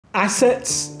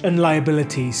Assets and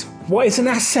liabilities. What is an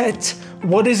asset?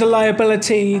 What is a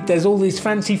liability? There's all these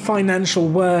fancy financial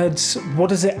words. What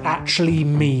does it actually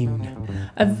mean?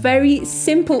 A very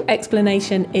simple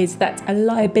explanation is that a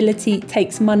liability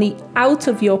takes money out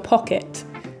of your pocket.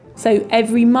 So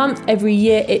every month, every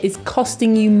year, it is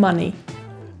costing you money.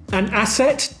 An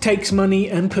asset takes money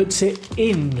and puts it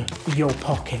in your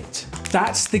pocket.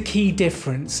 That's the key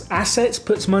difference. Assets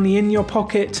puts money in your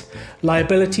pocket,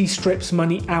 liability strips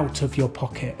money out of your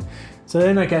pocket. So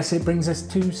then I guess it brings us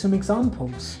to some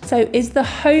examples. So is the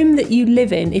home that you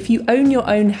live in, if you own your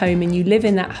own home and you live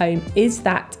in that home, is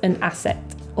that an asset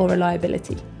or a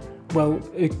liability? Well,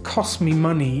 it costs me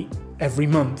money every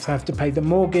month. I have to pay the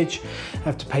mortgage, I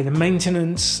have to pay the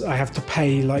maintenance, I have to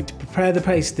pay to prepare the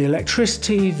place, the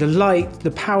electricity, the light,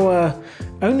 the power.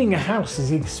 Owning a house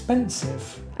is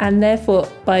expensive. And therefore,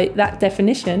 by that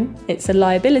definition, it's a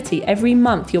liability. Every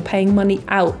month you're paying money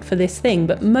out for this thing.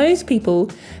 But most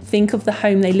people think of the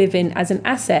home they live in as an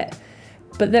asset.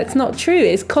 But that's not true.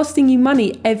 It's costing you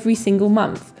money every single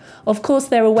month. Of course,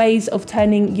 there are ways of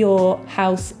turning your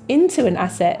house into an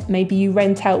asset. Maybe you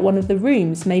rent out one of the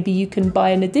rooms. Maybe you can buy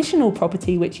an additional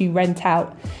property which you rent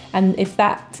out. And if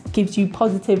that gives you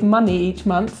positive money each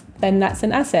month, then that's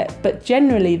an asset. But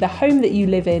generally, the home that you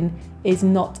live in is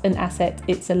not an asset,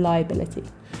 it's a liability.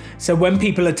 So when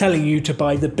people are telling you to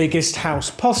buy the biggest house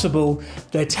possible,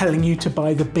 they're telling you to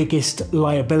buy the biggest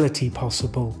liability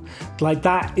possible.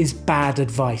 That is bad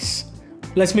advice.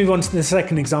 Let's move on to the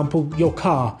second example, your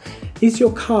car. Is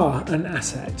your car an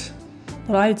asset?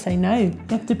 Well, I would say no. You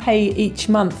have to pay each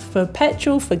month for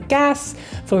petrol, for gas,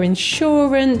 for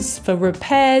insurance, for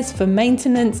repairs, for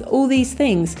maintenance, all these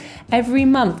things. Every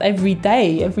month, every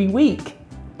day, every week,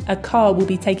 a car will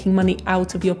be taking money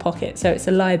out of your pocket. So it's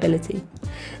a liability.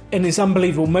 And it's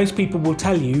unbelievable. Most people will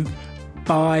tell you,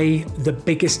 buy the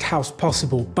biggest house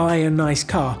possible, buy a nice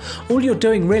car. All you're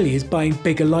doing really is buying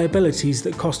bigger liabilities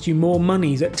that cost you more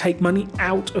money, that take money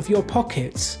out of your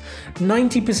pockets.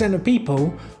 90% of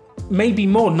people, maybe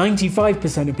more,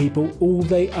 95% of people, all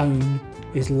they own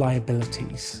is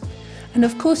liabilities. And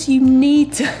of course you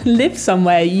need to live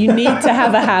somewhere, you need to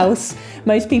have a house.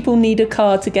 Most people need a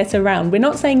car to get around. We're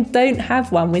not saying don't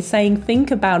have one, we're saying think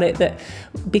about it, that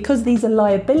because these are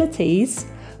liabilities,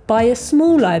 buy a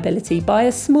small liability, buy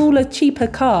a smaller, cheaper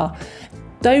car.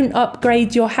 Don't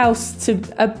upgrade your house to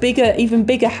a bigger, even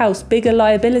bigger house, bigger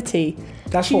liability.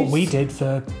 That's what we did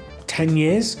for 10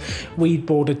 years. We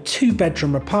bought a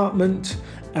 2-bedroom apartment.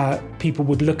 People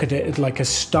would look at it as like a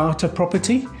starter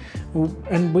property.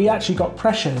 And we actually got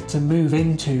pressure to move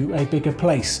into a bigger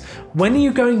place. When are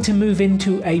you going to move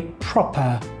into a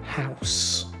proper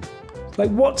house?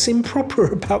 What's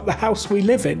improper about the house we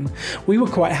live in? We were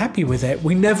quite happy with it.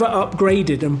 We never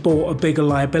upgraded and bought a bigger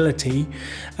liability.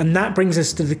 And that brings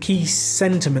us to the key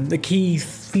sentiment, the key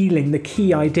feeling, the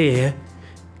key idea.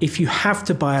 If you have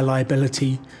to buy a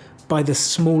liability, buy the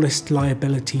smallest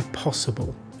liability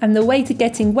possible. And the way to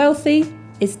getting wealthy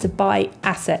is to buy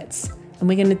assets. And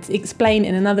we're going to explain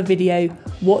in another video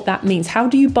what that means. How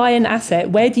do you buy an asset?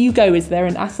 Where do you go? Is there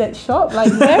an asset shop?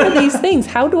 Where are these things?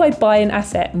 How do I buy an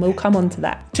asset? And we'll come on to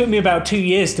that. It took me about 2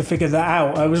 years to figure that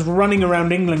out. I was running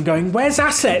around England going, where's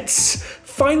assets?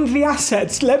 Find the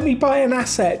assets. Let me buy an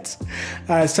asset.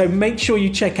 So make sure you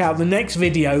check out the next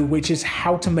video, which is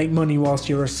how to make money whilst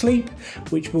you're asleep,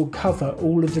 which will cover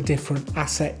all of the different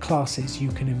asset classes you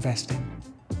can invest in.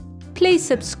 Please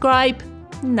subscribe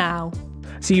now.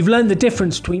 So you've learned the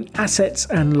difference between assets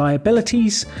and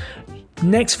liabilities.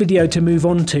 Next video to move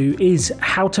on to is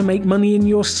how to make money in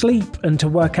your sleep and to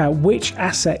work out which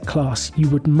asset class you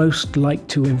would most like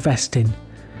to invest in.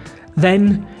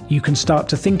 Then you can start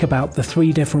to think about the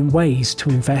 3 different ways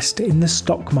to invest in the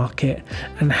stock market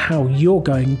and how you're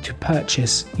going to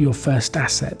purchase your first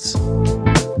assets.